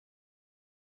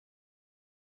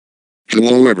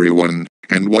Hello everyone,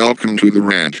 and welcome to the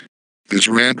rant. This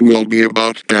rant will be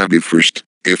about BabyFirst.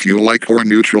 If you like or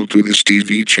neutral to this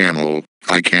TV channel,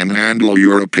 I can handle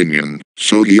your opinion,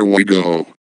 so here we go.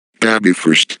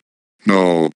 BabyFirst.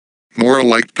 No. More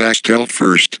like pastel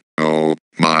first. Oh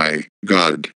my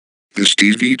god. This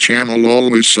TV channel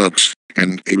always sucks,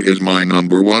 and it is my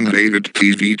number one hated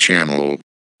TV channel.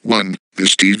 1.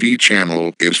 This TV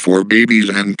channel is for babies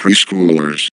and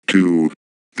preschoolers. 2.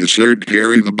 This aired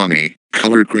Harry the Bunny,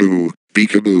 Color Crew,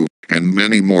 Peekaboo, and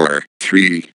many more.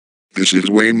 3. This is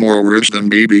way more worse than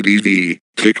Baby TV,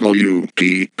 Tickle You,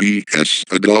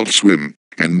 TBS, Adult Swim,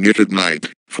 and Knit at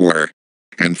Night. 4.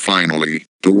 And finally,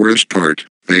 the worst part,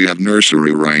 they have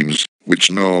nursery rhymes,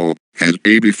 which no, has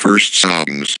BabyFirst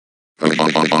songs.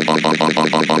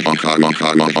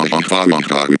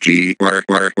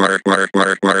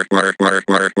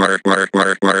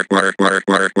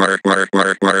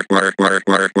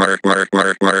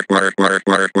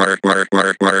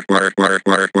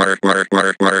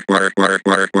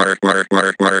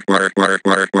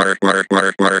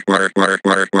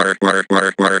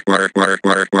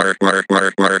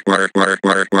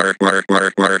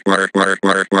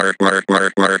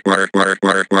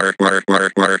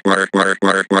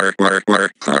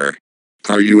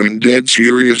 Are you in dead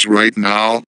serious right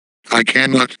now? I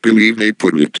cannot believe they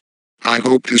put it. I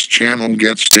hope this channel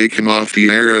gets taken off the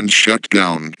air and shut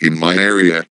down in my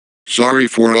area. Sorry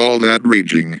for all that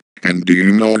raging, and do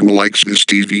you know who likes this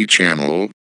TV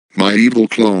channel? My evil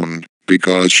clone,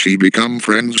 because she become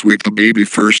friends with the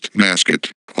BabyFirst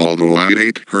mascot, although I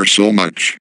hate her so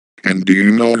much. And do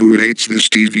you know who hates this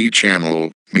TV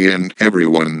channel? Me and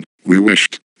everyone. We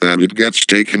wished that it gets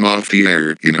taken off the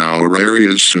air in our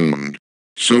areas soon.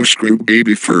 So screw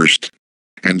BabyFirst.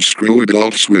 And screw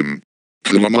Adult Swim.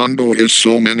 Telemundo is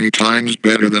so many times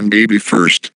better than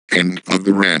BabyFirst. End of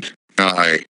the rant.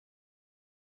 Bye.